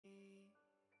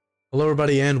Hello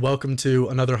everybody and welcome to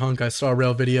another Honkai Star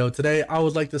Rail video. Today I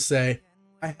would like to say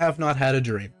I have not had a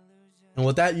dream. And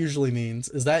what that usually means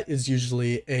is that is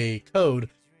usually a code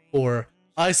for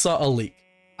I saw a leak.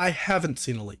 I haven't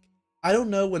seen a leak. I don't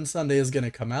know when Sunday is going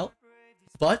to come out,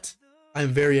 but I'm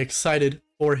very excited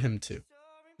for him to.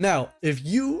 Now, if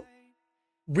you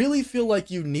really feel like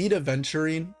you need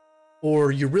adventuring or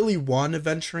you really want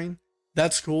adventuring,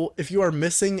 that's cool. If you are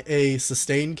missing a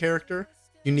sustain character,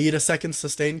 you need a second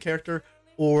sustain character,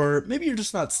 or maybe you're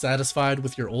just not satisfied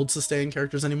with your old sustain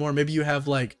characters anymore. Maybe you have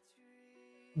like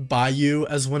Bayou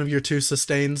as one of your two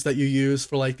sustains that you use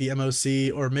for like the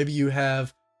MOC, or maybe you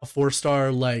have a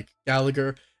 4-star like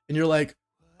Gallagher and you're like,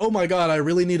 oh my god, I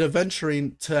really need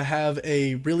adventuring to have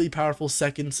a really powerful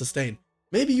second sustain.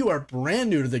 Maybe you are brand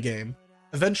new to the game,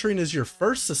 adventuring is your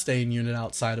first sustain unit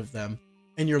outside of them,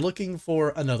 and you're looking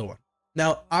for another one.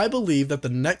 Now, I believe that the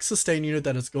next sustain unit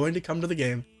that is going to come to the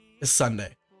game is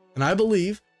Sunday. And I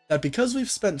believe that because we've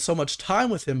spent so much time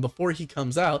with him before he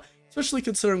comes out, especially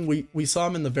considering we saw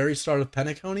him in the very start of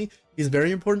Penacony, he's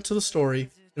very important to the story,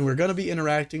 and we're going to be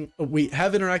interacting, we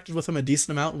have interacted with him a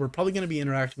decent amount, and we're probably going to be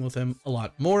interacting with him a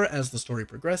lot more as the story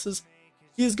progresses.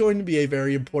 He is going to be a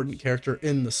very important character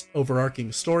in this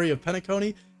overarching story of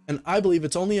Penacony, and I believe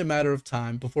it's only a matter of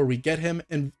time before we get him,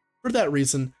 and for that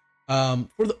reason,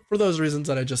 for those reasons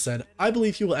that I just said, I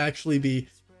believe he will actually be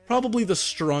probably the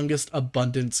strongest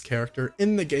abundance character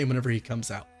in the game whenever he comes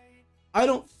out. I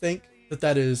don't think that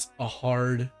that is a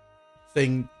hard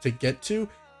thing to get to.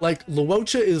 Like,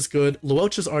 Luocha is good.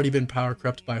 Luocha's already been power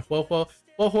crept by Huohuo.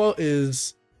 Huohuo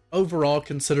is overall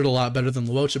considered a lot better than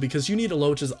Luocha because you need a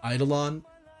Luocha's Eidolon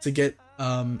to get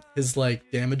his like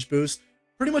damage boost.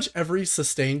 Pretty much every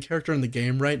sustain character in the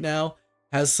game right now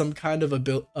has some kind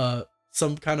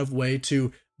of way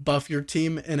to buff your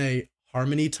team in a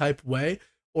harmony type way,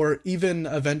 or even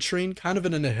adventuring kind of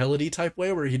in a nihility type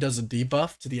way where he does a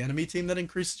debuff to the enemy team that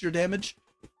increases your damage.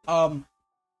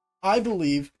 I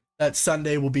believe that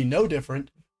Sunday will be no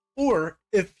different, or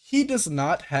if he does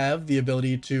not have the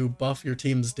ability to buff your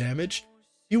team's damage,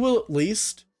 he will at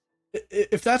least,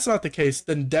 if that's not the case,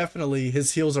 then definitely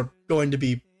his heals are going to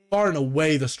be far and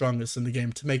away the strongest in the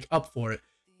game to make up for it.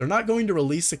 They're not going to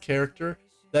release a character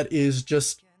that is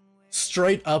just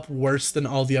straight up worse than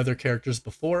all the other characters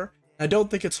before. I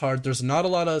don't think it's hard. There's not a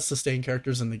lot of sustain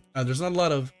characters in the there's not a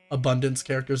lot of abundance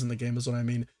characters in the game is what I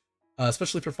mean.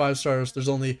 Especially for 5 stars, there's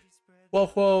only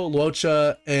Huohuo,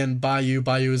 Luocha, and Bayou.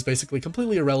 Bayou is basically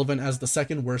completely irrelevant as the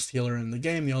second worst healer in the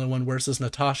game. The only one worse is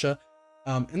Natasha.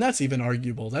 And that's even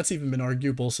arguable. That's even been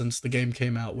arguable since the game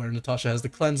came out, where Natasha has the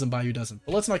cleanse and Bayou doesn't.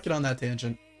 But let's not get on that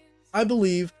tangent. I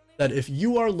believe that if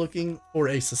you are looking for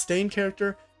a sustain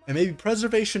character and maybe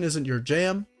preservation isn't your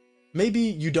jam, maybe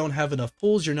you don't have enough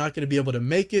pulls, you're not going to be able to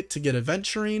make it to get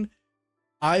adventuring,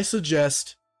 I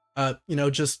suggest,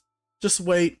 just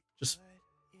wait, just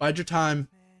bide your time.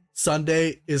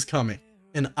 Sunday is coming,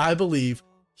 and I believe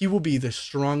he will be the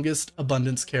strongest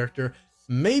abundance character,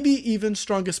 maybe even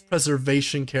strongest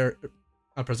preservation character,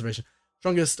 not preservation,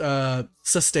 strongest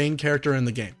sustain character in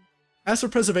the game. As for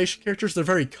preservation characters, they're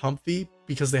very comfy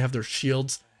because they have their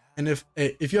shields. And if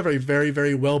you have a very,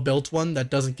 very well-built one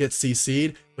that doesn't get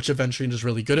CC'd, which Adventuring is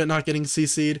really good at not getting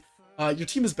CC'd, your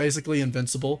team is basically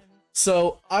invincible.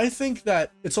 So I think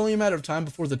that it's only a matter of time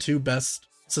before the two best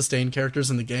sustain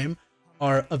characters in the game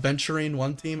are Adventuring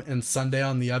one team and Sunday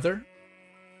on the other.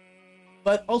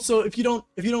 But also, if you don't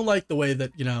like the way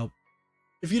that,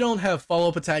 if you don't have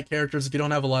follow-up attack characters, if you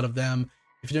don't have a lot of them,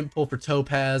 if you didn't pull for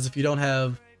Topaz, if you don't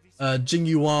have Jing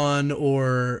Yuan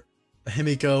or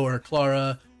Himiko or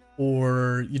Clara,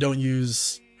 or you don't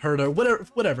use Herta,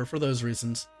 whatever for those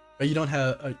reasons, but you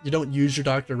don't use your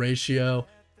Doctor Ratio,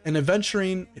 and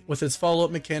adventuring with its follow-up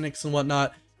mechanics and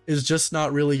whatnot is just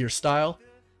not really your style,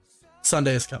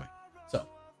 Sunday is coming. So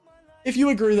if you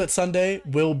agree that Sunday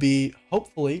will be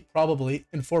hopefully probably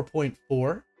in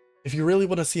 4.4, if you really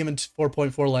want to see him in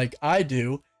 4.4 like I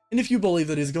do, and if you believe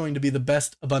that he's going to be the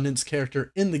best abundance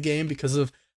character in the game because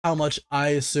of how much I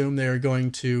assume they are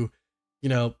going to,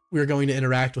 we're going to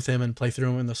interact with him and play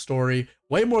through him in the story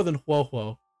way more than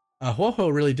Huohuo.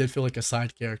 Huohuo really did feel like a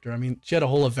side character. I mean, she had a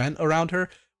whole event around her,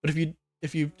 but if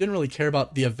you didn't really care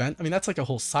about the event, I mean, that's like a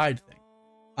whole side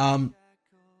thing.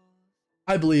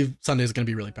 I believe Sunday is going to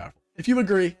be really powerful. If you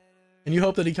agree, and you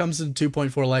hope that he comes in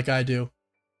 2.4 like I do,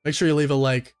 make sure you leave a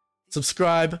like,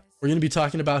 subscribe. We're going to be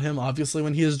talking about him, obviously,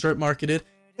 when he is drip marketed.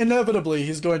 Inevitably,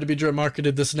 he's going to be drip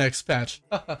marketed this next patch.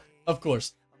 Of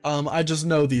course. I just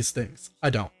know these things. I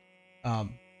don't.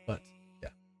 But yeah,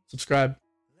 subscribe,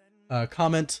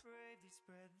 comment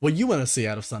what you want to see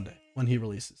out of Sunday when he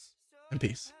releases. And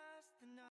peace.